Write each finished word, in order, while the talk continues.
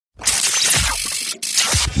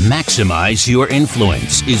Maximize Your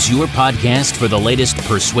Influence is your podcast for the latest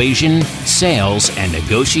persuasion, sales, and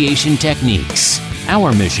negotiation techniques.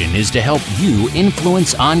 Our mission is to help you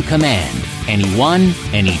influence on command, anyone,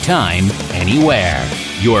 anytime, anywhere.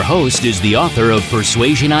 Your host is the author of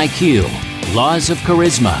Persuasion IQ, Laws of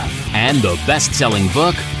Charisma, and the best-selling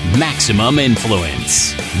book, Maximum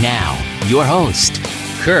Influence. Now, your host,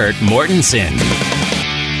 Kurt Mortensen.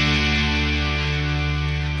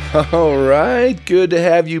 All right, good to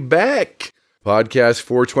have you back. Podcast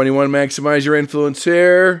 421, Maximize Your Influence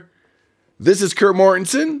here. This is Kurt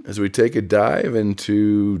Mortensen as we take a dive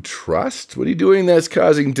into trust. What are you doing that's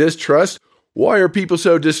causing distrust? Why are people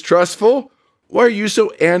so distrustful? Why are you so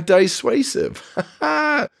anti-suasive?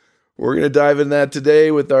 We're going to dive into that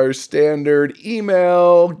today with our standard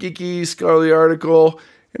email, geeky, scholarly article,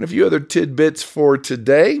 and a few other tidbits for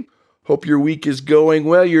today. Hope your week is going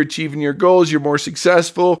well. You're achieving your goals. You're more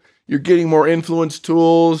successful. You're getting more influence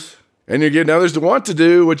tools. And you're getting others to want to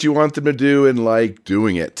do what you want them to do and like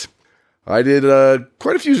doing it. I did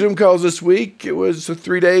quite a few Zoom calls this week. It was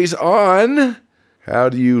 3 days on how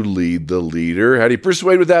do you lead the leader? How do you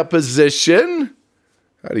persuade without position?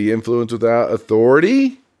 How do you influence without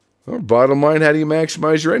authority? Well, bottom line, how do you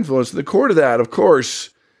maximize your influence? And the core to that, of course,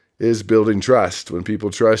 is building trust. When people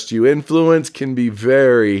trust you, influence can be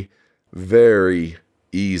very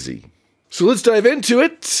easy. So let's dive into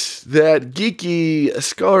it. That geeky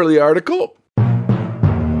scholarly article.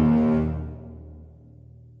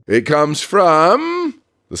 It comes from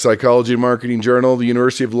the Psychology and Marketing Journal, the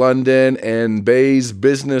University of London, and Bayes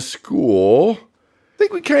Business School. I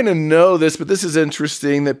think we kind of know this, but this is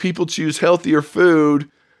interesting that people choose healthier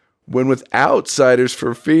food when with outsiders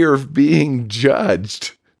for fear of being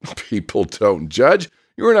judged. People don't judge.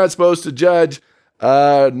 You're not supposed to judge.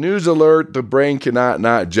 News alert, the brain cannot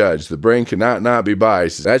not judge. The brain cannot not be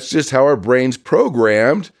biased. That's just how our brain's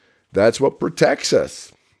programmed. That's what protects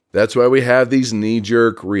us. That's why we have these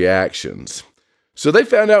knee-jerk reactions. So they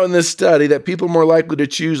found out in this study that people are more likely to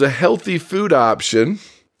choose a healthy food option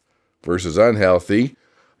versus unhealthy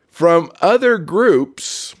from other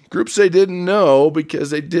groups they didn't know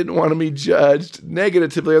because they didn't want to be judged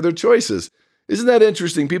negatively of their choices. Isn't that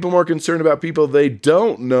interesting? People are more concerned about people they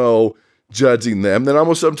don't know judging them than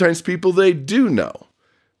almost sometimes people they do know.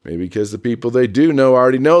 Maybe because the people they do know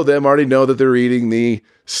already know that they're eating the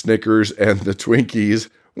Snickers and the Twinkies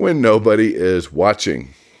when nobody is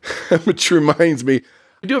watching. Which reminds me,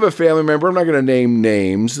 I do have a family member, I'm not going to name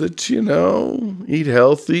names, that, eat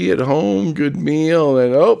healthy at home, good meal,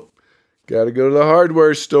 and got to go to the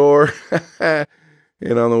hardware store. And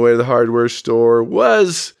on the way to the hardware store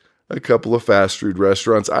was a couple of fast food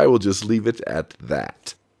restaurants. I will just leave it at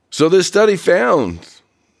that. So this study found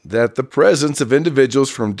that the presence of individuals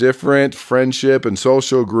from different friendship and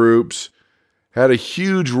social groups had a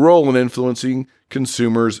huge role in influencing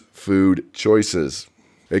consumers' food choices.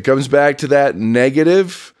 It comes back to that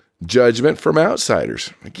negative judgment from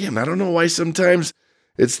outsiders. Again, I don't know why sometimes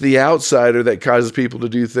it's the outsider that causes people to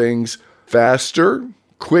do things faster,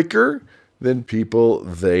 quicker than people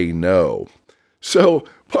they know. So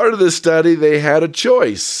part of this study, they had a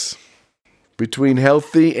choice between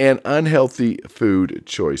healthy and unhealthy food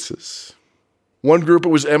choices. One group, it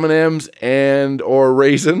was M&Ms and or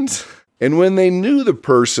raisins. And when they knew the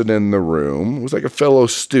person in the room, it was like a fellow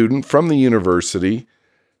student from the university,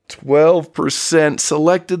 12%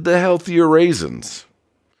 selected the healthier raisins.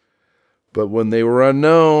 But when they were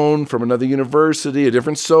unknown from another university, a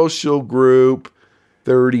different social group,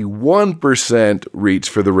 31% reached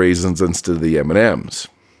for the raisins instead of the M&Ms.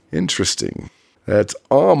 Interesting. That's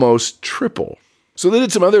almost triple. So they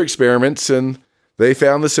did some other experiments, and they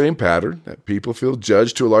found the same pattern, that people feel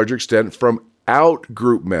judged to a larger extent from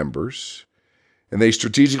out-group members, and they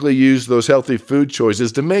strategically used those healthy food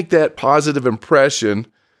choices to make that positive impression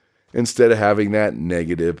instead of having that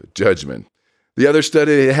negative judgment. The other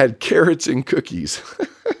study, they had carrots and cookies.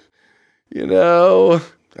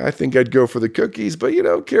 I think I'd go for the cookies, but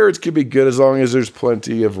carrots can be good as long as there's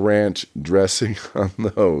plenty of ranch dressing on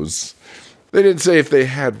those. They didn't say if they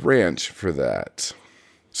had ranch for that.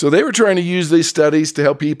 So they were trying to use these studies to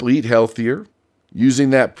help people eat healthier, using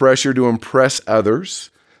that pressure to impress others,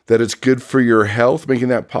 that it's good for your health, making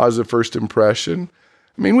that positive first impression.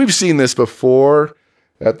 I mean, we've seen this before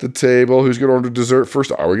at the table. Who's going to order dessert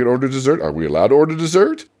first? Are we going to order dessert? Are we allowed to order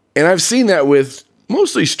dessert? And I've seen that with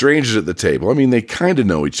mostly strangers at the table. I mean, they kind of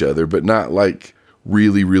know each other, but not like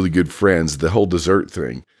really, really good friends, the whole dessert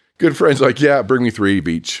thing. Good friends like, yeah, bring me 3 of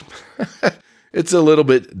each. It's a little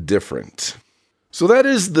bit different. So that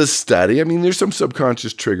is the study. I mean, there's some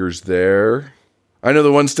subconscious triggers there. I know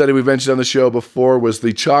the one study we mentioned on the show before was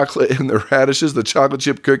the chocolate and the radishes, the chocolate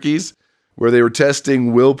chip cookies, where they were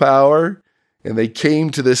testing willpower. And they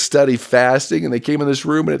came to this study fasting, and they came in this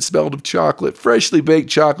room, and it smelled of chocolate, freshly baked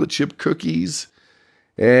chocolate chip cookies.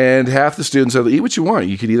 And half the students said, eat what you want.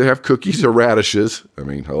 You could either have cookies or radishes. I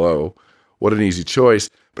mean, hello, what an easy choice.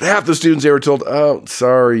 But half the students, they were told, oh,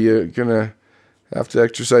 sorry, you're going to have to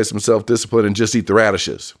exercise some self-discipline and just eat the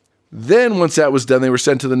radishes. Then once that was done, they were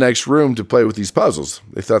sent to the next room to play with these puzzles.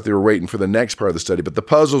 They thought they were waiting for the next part of the study, but the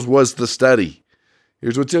puzzles was the study.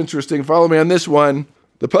 Here's what's interesting. Follow me on this one.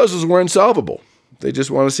 The puzzles were unsolvable. They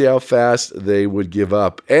just want to see how fast they would give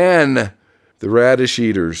up. And the radish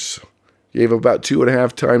eaters gave about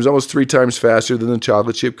 2.5 times, almost 3 times faster than the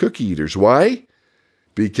chocolate chip cookie eaters. Why?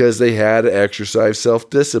 Because they had to exercise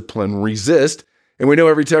self-discipline, resist. And we know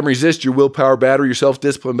every time resist, your willpower battery, your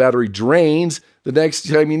self-discipline battery drains. The next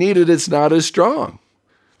time you need it, it's not as strong.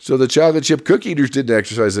 So the chocolate chip cookie eaters didn't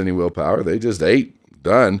exercise any willpower. They just ate.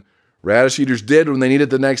 Done. Radish eaters did. When they needed it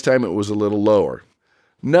the next time, it was a little lower.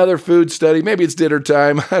 Another food study, maybe it's dinner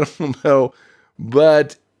time, I don't know,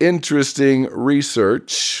 but interesting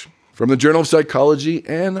research from the Journal of Psychology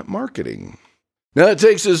and Marketing. Now that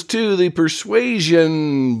takes us to the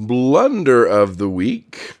persuasion blunder of the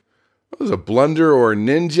week. What was a blunder or a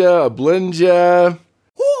ninja? A blinja?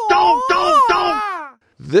 Don't!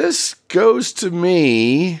 This goes to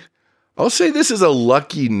me, I'll say this is a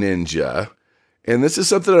lucky ninja. And this is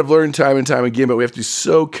something I've learned time and time again, but we have to be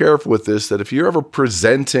so careful with this that if you're ever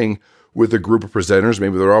presenting with a group of presenters,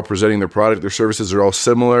 maybe they're all presenting their product, their services are all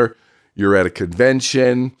similar, you're at a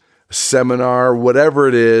convention, a seminar, whatever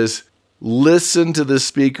it is, listen to the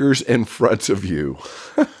speakers in front of you.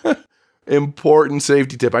 Important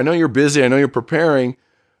safety tip. I know you're busy, I know you're preparing,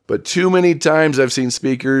 but too many times I've seen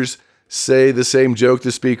speakers say the same joke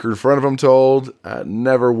the speaker in front of them told.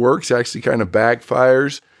 Never works, actually kind of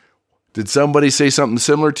backfires. Did somebody say something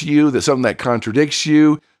similar to you, something that contradicts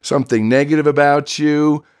you, something negative about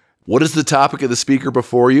you? What is the topic of the speaker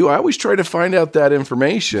before you? I always try to find out that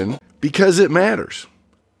information because it matters.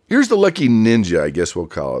 Here's the lucky ninja, I guess we'll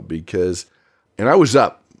call it, and I was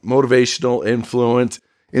up, motivational, influence,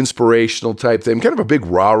 inspirational type thing, kind of a big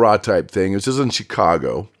rah-rah type thing. This is in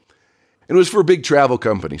Chicago. And it was for a big travel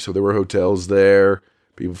company, so there were hotels there,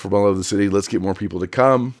 people from all over the city. Let's get more people to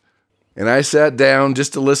come. And I sat down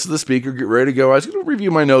just to listen to the speaker, get ready to go. I was going to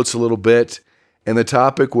review my notes a little bit. And the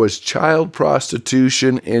topic was child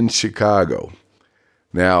prostitution in Chicago.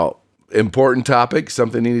 Now, important topic,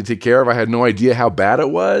 something I needed to take care of. I had no idea how bad it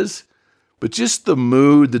was. But just the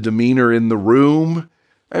mood, the demeanor in the room.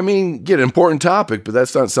 I mean, get an important topic, but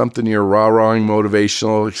that's not something you're rah-rahing,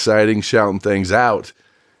 motivational, exciting, shouting things out.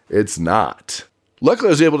 It's not. Luckily,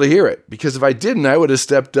 I was able to hear it, because if I didn't, I would have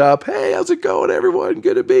stepped up. Hey, how's it going, everyone?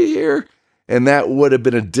 Good to be here. And that would have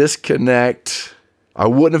been a disconnect. I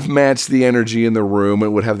wouldn't have matched the energy in the room. It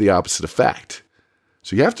would have the opposite effect.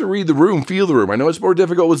 So you have to read the room, feel the room. I know it's more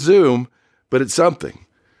difficult with Zoom, but it's something.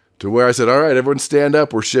 To where I said, all right, everyone stand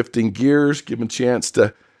up. We're shifting gears. Give them a chance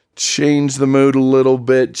to change the mood a little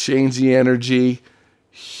bit, change the energy.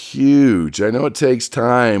 Huge. I know it takes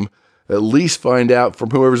time. At least find out from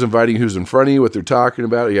whoever's inviting who's in front of you, what they're talking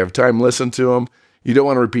about. You have time to listen to them. You don't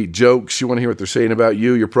want to repeat jokes. You want to hear what they're saying about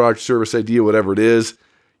you, your product, service, idea, whatever it is.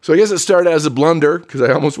 So I guess it started as a blunder because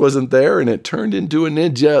I almost wasn't there, and it turned into a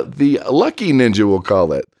ninja, the lucky ninja, we'll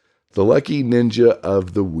call it. The lucky ninja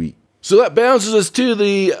of the week. So that bounces us to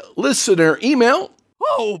the listener email.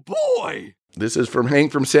 Oh, boy. This is from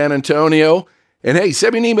Hank from San Antonio. And hey,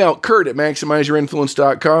 send me an email,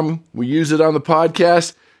 Kurt@MaximizeYourInfluence.com. We use it on the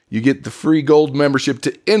podcast. You get the free gold membership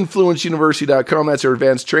to InfluenceUniversity.com. That's our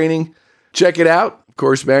advanced training. Check it out. Of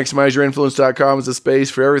course, MaximizeYourInfluence.com is a space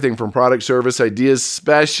for everything from product, service, ideas,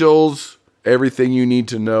 specials, everything you need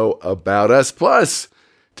to know about us. Plus,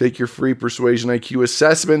 take your free Persuasion IQ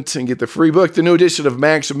assessment and get the free book, the new edition of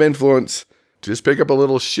Maximum Influence. Just pick up a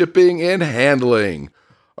little shipping and handling.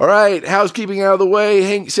 All right, housekeeping out of the way.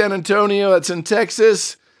 Hank, San Antonio, that's in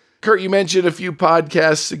Texas. Kurt, you mentioned a few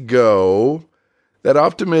podcasts ago that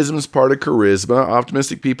optimism is part of charisma.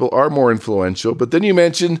 Optimistic people are more influential. But then you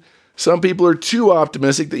mentioned some people are too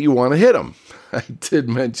optimistic that you want to hit them. I did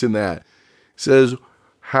mention that. It says,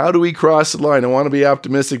 how do we cross the line? I want to be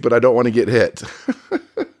optimistic, but I don't want to get hit.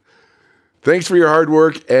 Thanks for your hard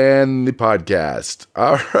work and the podcast.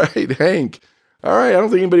 All right, Hank. All right, I don't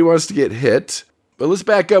think anybody wants to get hit. But let's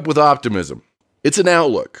back up with optimism. It's an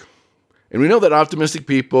outlook. And we know that optimistic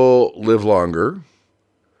people live longer.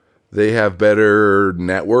 They have better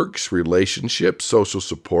networks, relationships, social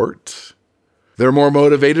support. They're more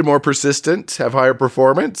motivated, more persistent, have higher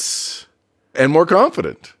performance, and more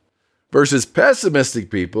confident. versus pessimistic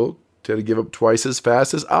people tend to give up twice as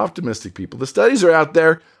fast as optimistic people. The studies are out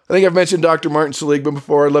there. I think I've mentioned Dr. Martin Seligman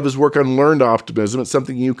before. I love his work on learned optimism. It's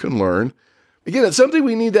something you can learn. Again, it's something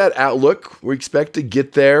we need that outlook. We expect to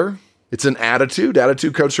get there. It's an attitude.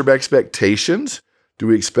 Attitude comes from expectations. Do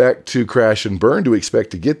we expect to crash and burn? Do we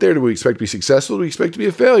expect to get there? Do we expect to be successful? Do we expect to be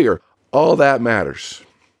a failure? All that matters.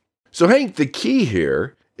 So Hank, the key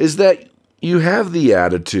here is that you have the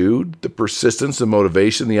attitude, the persistence, the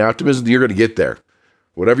motivation, the optimism that you're going to get there,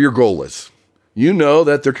 whatever your goal is. You know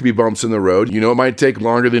that there could be bumps in the road. You know it might take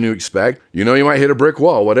longer than you expect. You know you might hit a brick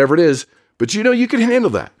wall, whatever it is, but you know you can handle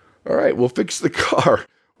that. All right, we'll fix the car.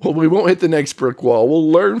 Well, we won't hit the next brick wall. We'll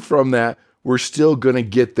learn from that. We're still going to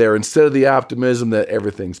get there instead of the optimism that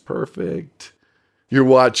everything's perfect. You're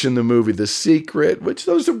watching the movie The Secret, which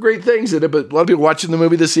those are some great things in it, but a lot of people watching the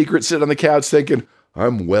movie The Secret sitting on the couch thinking,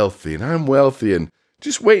 I'm wealthy and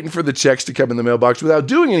just waiting for the checks to come in the mailbox without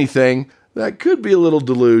doing anything. That could be a little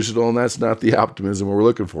delusional, and that's not the optimism we're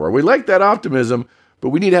looking for. We like that optimism, but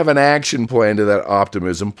we need to have an action plan to that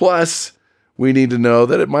optimism. Plus, we need to know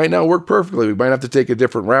that it might not work perfectly. We might have to take a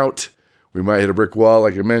different route. We might hit a brick wall,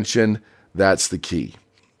 like I mentioned. That's the key.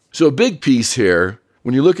 So a big piece here,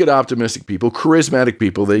 when you look at optimistic people, charismatic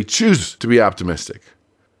people, they choose to be optimistic.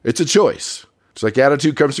 It's a choice. It's like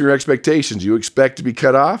attitude comes from your expectations. You expect to be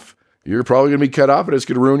cut off, you're probably going to be cut off, and it's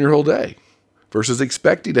going to ruin your whole day. Versus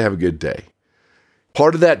expecting to have a good day.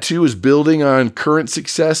 Part of that, too, is building on current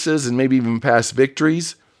successes and maybe even past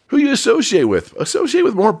victories. Who you associate with. Associate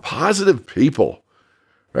with more positive people,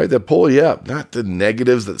 right? That pull you up, not the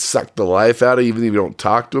negatives that suck the life out of you, even if you don't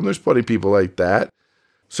talk to them. There's plenty of people like that.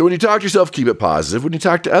 So when you talk to yourself, keep it positive. When you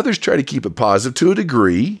talk to others, try to keep it positive to a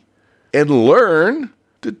degree and learn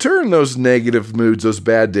to turn those negative moods, those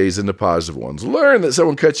bad days into positive ones. Learn that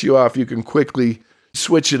someone cuts you off, you can quickly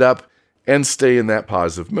switch it up and stay in that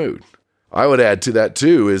positive mood. I would add to that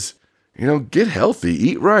too is, get healthy,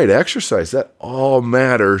 eat right, exercise. That all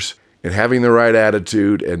matters in having the right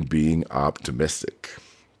attitude and being optimistic.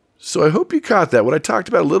 So I hope you caught that. What I talked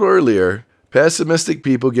about a little earlier, pessimistic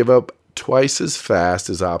people give up twice as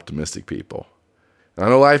fast as optimistic people. I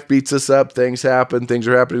know life beats us up. Things happen. Things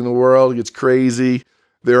are happening in the world. It gets crazy.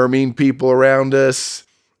 There are mean people around us.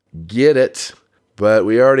 Get it. But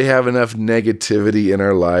we already have enough negativity in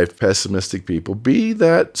our life, pessimistic people. Be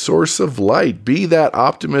that source of light. Be that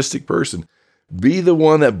optimistic person. Be the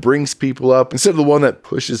one that brings people up instead of the one that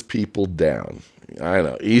pushes people down. I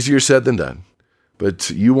know, easier said than done.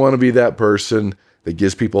 But you want to be that person that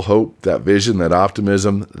gives people hope, that vision, that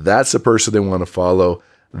optimism. That's the person they want to follow.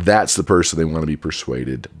 That's the person they want to be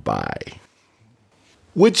persuaded by.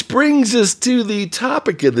 Which brings us to the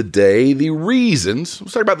topic of the day, the reasons.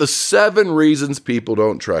 Let's talk about the 7 reasons people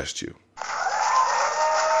don't trust you.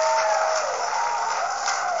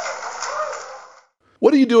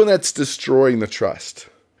 What are you doing that's destroying the trust?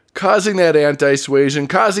 Causing that anti-suasion,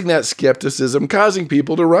 causing that skepticism, causing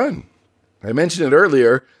people to run. I mentioned it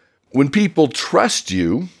earlier. When people trust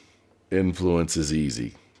you, influence is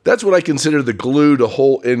easy. That's what I consider the glue to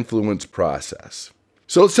whole influence process.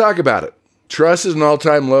 So let's talk about it. Trust is an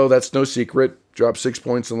all-time low. That's no secret. Dropped 6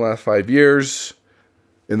 points in the last 5 years.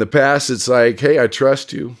 In the past, it's like, hey, I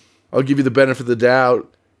trust you. I'll give you the benefit of the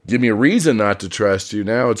doubt. Give me a reason not to trust you.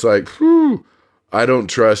 Now it's like, I don't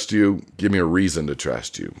trust you. Give me a reason to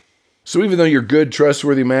trust you. So even though you're good,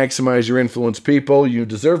 trustworthy, maximize your influence people, you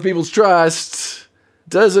deserve people's trust,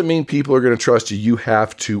 doesn't mean people are going to trust you. You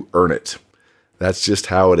have to earn it. That's just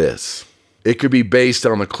how it is. It could be based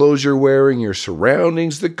on the clothes you're wearing, your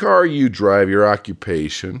surroundings, the car you drive, your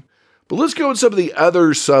occupation. But let's go with some of the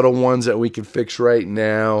other subtle ones that we can fix right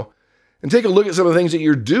now and take a look at some of the things that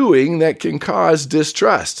you're doing that can cause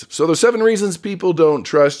distrust. So there's 7 reasons people don't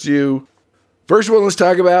trust you. First one let's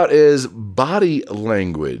talk about is body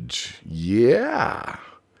language. Yeah.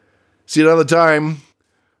 See it all the time.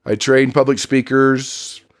 I train public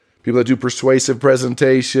speakers, people that do persuasive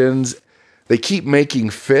presentations. They keep making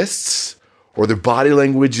fists, or their body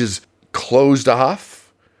language is closed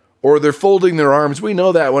off, or they're folding their arms. We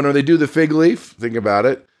know that one. Or they do the fig leaf. Think about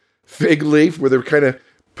it. Fig leaf, where they're kind of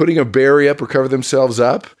putting a berry up or cover themselves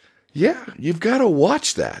up. Yeah, you've got to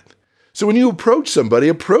watch that. So when you approach somebody,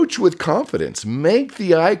 approach with confidence. Make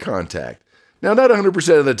the eye contact. Now, not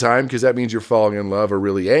 100% of the time, because that means you're falling in love or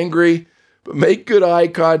really angry, but make good eye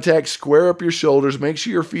contact. Square up your shoulders. Make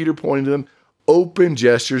sure your feet are pointing to them. Open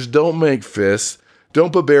gestures. Don't make fists.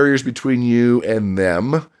 Don't put barriers between you and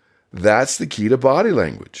them. That's the key to body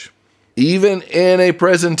language. Even in a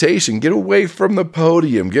presentation, get away from the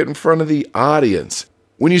podium. Get in front of the audience.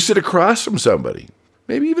 When you sit across from somebody,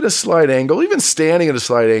 maybe even a slight angle, even standing at a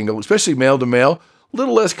slight angle, especially male to male, a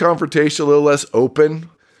little less confrontational, a little less open.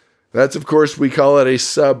 That's, of course, we call it a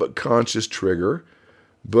subconscious trigger.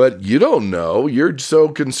 But you don't know. You're so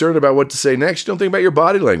concerned about what to say next, you don't think about your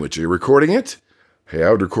body language. Are you recording it? Hey,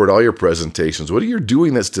 I would record all your presentations. What are you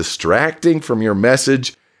doing that's distracting from your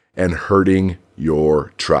message and hurting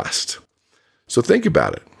your trust? So think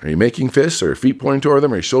about it. Are you making fists? Are your feet pointing toward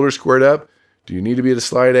them? Are your shoulders squared up? Do you need to be at a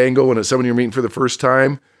slight angle when it's someone you're meeting for the first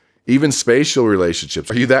time? Even spatial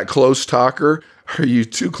relationships. Are you that close talker? Are you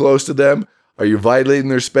too close to them? Are you violating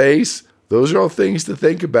their space? Those are all things to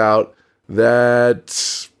think about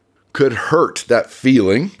that could hurt that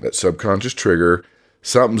feeling, that subconscious trigger.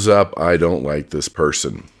 Something's up. I don't like this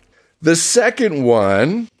person. The second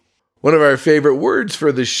one of our favorite words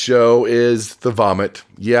for this show is the vomit.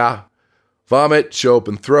 Yeah, vomit, show up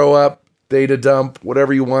and throw up, data dump,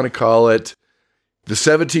 whatever you want to call it. The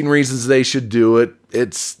 17 reasons they should do it,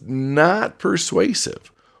 it's not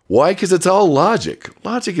persuasive. Why? Because it's all logic.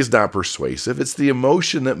 Logic is not persuasive. It's the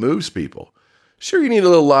emotion that moves people. Sure, you need a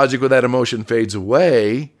little logic when that emotion fades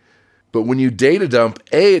away, but when you data dump,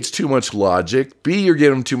 A, it's too much logic, B, you're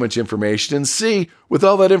giving them too much information, and C, with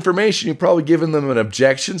all that information, you've probably given them an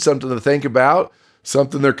objection, something to think about,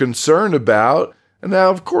 something they're concerned about, and now,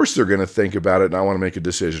 of course, they're going to think about it, and I want to make a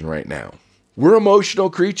decision right now. We're emotional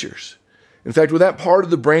creatures. In fact, when that part of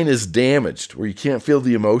the brain is damaged, where you can't feel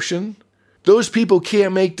the emotion, those people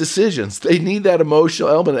can't make decisions. They need that emotional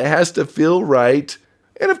element. It has to feel right.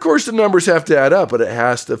 And of course, the numbers have to add up, but it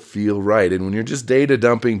has to feel right. And when you're just data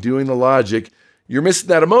dumping, doing the logic, you're missing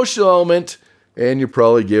that emotional element, and you're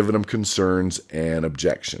probably giving them concerns and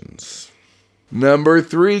objections. Number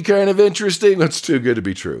 3, kind of interesting. That's too good to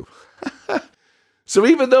be true. So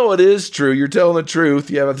even though it is true, you're telling the truth,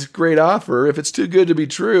 you have this great offer, if it's too good to be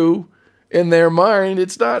true, in their mind,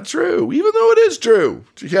 it's not true, even though it is true.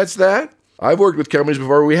 Did you catch that? I've worked with companies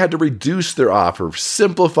before where we had to reduce their offer,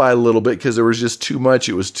 simplify a little bit because there was just too much.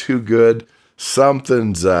 It was too good.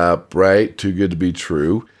 Something's up, right? Too good to be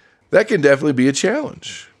true. That can definitely be a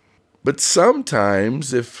challenge. But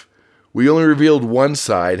sometimes if we only revealed one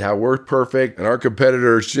side, how we're perfect and our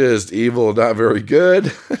competitor is just evil and not very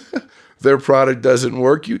good, their product doesn't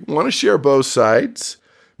work, you want to share both sides.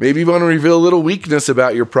 Maybe you want to reveal a little weakness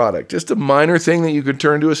about your product, just a minor thing that you could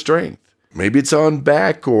turn to a strength. Maybe it's on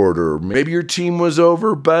back order. Maybe your team was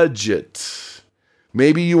over budget.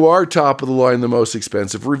 Maybe you are top of the line, the most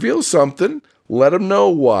expensive. Reveal something. Let them know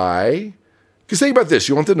why. Because think about this.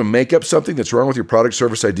 You want them to make up something that's wrong with your product,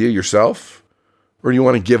 service, idea yourself? Or you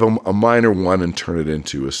want to give them a minor one and turn it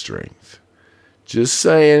into a strength? Just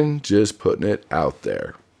saying, just putting it out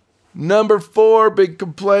there. Number 4, big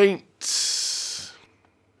complaint.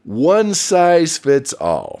 One size fits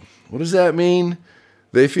all. What does that mean?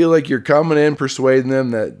 They feel like you're coming in, persuading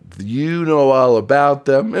them that you know all about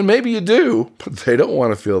them. And maybe you do, but they don't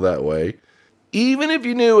want to feel that way. Even if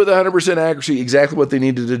you knew with 100% accuracy exactly what they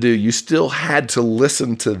needed to do, you still had to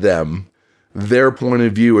listen to them, their point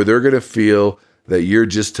of view, or they're going to feel that you're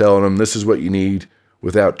just telling them this is what you need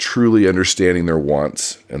without truly understanding their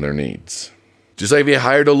wants and their needs. Just like if you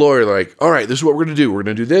hired a lawyer, like, all right, this is what we're going to do. We're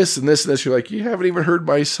going to do this and this and this. You're like, you haven't even heard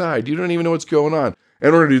my side. You don't even know what's going on.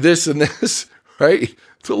 And we're going to do this and this, right?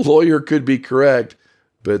 The lawyer could be correct,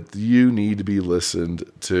 but you need to be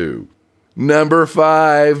listened to. Number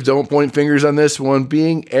 5, don't point fingers on this one,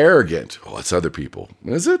 being arrogant. Oh, it's other people.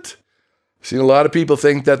 Is it? I've seen a lot of people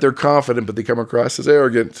think that they're confident, but they come across as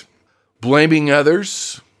arrogant. Blaming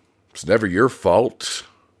others. It's never your fault.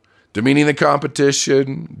 Demeaning the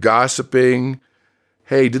competition, gossiping.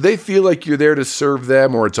 Hey, do they feel like you're there to serve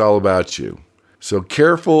them or it's all about you? So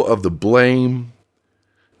careful of the blame,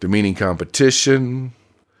 demeaning competition,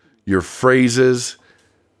 your phrases.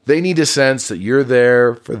 They need to sense that you're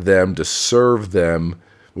there for them to serve them.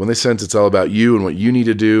 When they sense it's all about you and what you need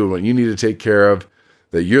to do and what you need to take care of,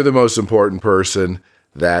 that you're the most important person,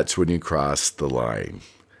 that's when you cross the line.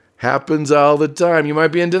 Happens all the time. You might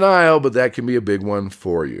be in denial, but that can be a big one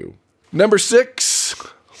for you. Number 6,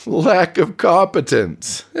 lack of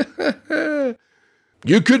competence.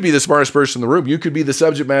 You could be the smartest person in the room. You could be the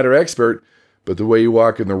subject matter expert, but the way you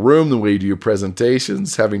walk in the room, the way you do your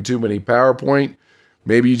presentations, having too many PowerPoint,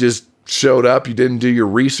 maybe you just showed up, you didn't do your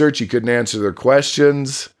research, you couldn't answer their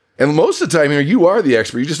questions. And most of the time here, you are the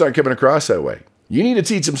expert. You're just not coming across that way. You need to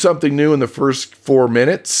teach them something new in the first 4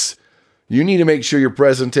 minutes. You need to make sure your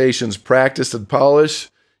presentation's practiced and polished.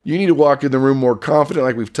 You need to walk in the room more confident,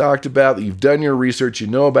 like we've talked about, that you've done your research, you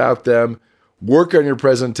know about them. Work on your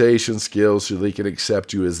presentation skills so they can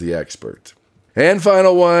accept you as the expert. And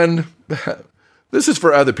final one, this is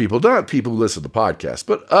for other people, not people who listen to the podcast,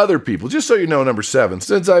 but other people. Just so you know, number 7,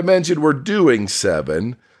 since I mentioned we're doing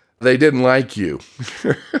 7, they didn't like you.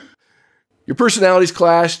 Your personalities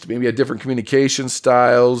clashed, maybe you had different communication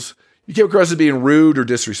styles. You came across as being rude or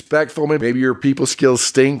disrespectful. Maybe your people skills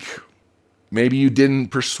stink. Maybe you didn't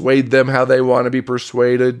persuade them how they want to be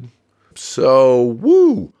persuaded. So,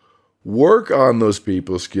 work on those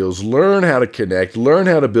people skills. Learn how to connect. Learn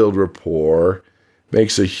how to build rapport.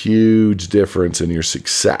 Makes a huge difference in your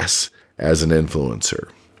success as an influencer.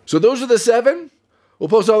 So those are the 7. We'll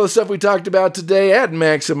post all the stuff we talked about today at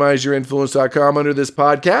MaximizeYourInfluence.com under this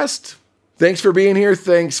podcast. Thanks for being here.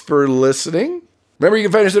 Thanks for listening. Remember, you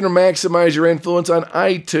can find us under Maximize Your Influence on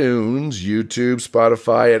iTunes, YouTube,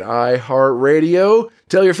 Spotify, and iHeartRadio.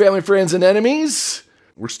 Tell your family, friends, and enemies.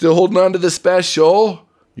 We're still holding on to the special,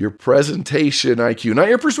 your presentation IQ. Not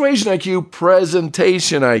your persuasion IQ,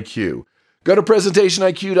 presentation IQ. Go to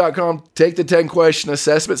presentationiq.com, take the 10-question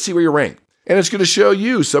assessment, see where you rank. And it's going to show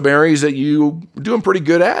you some areas that you're doing pretty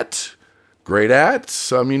good at, great at,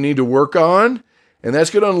 some you need to work on. And that's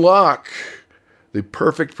going to unlock the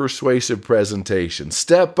perfect persuasive presentation,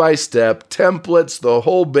 step by step, templates, the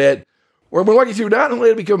whole bit. Where I'm going to walk you through not only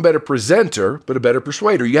how to become a better presenter, but a better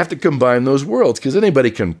persuader. You have to combine those worlds because anybody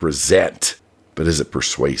can present, but is it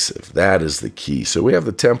persuasive? That is the key. So we have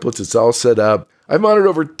the templates. It's all set up. I've monitored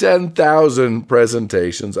over 10,000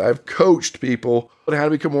 presentations. I've coached people on how to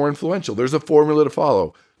become more influential. There's a formula to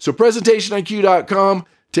follow. So presentationiq.com,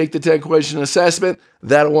 take the 10-question assessment.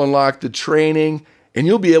 That'll unlock the training. And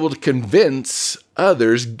you'll be able to convince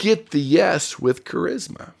others, get the yes with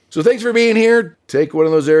charisma. So thanks for being here. Take one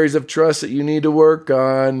of those areas of trust that you need to work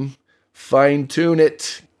on. Fine-tune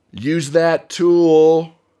it. Use that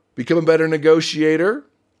tool. Become a better negotiator,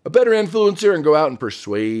 a better influencer, and go out and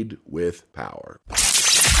persuade with power.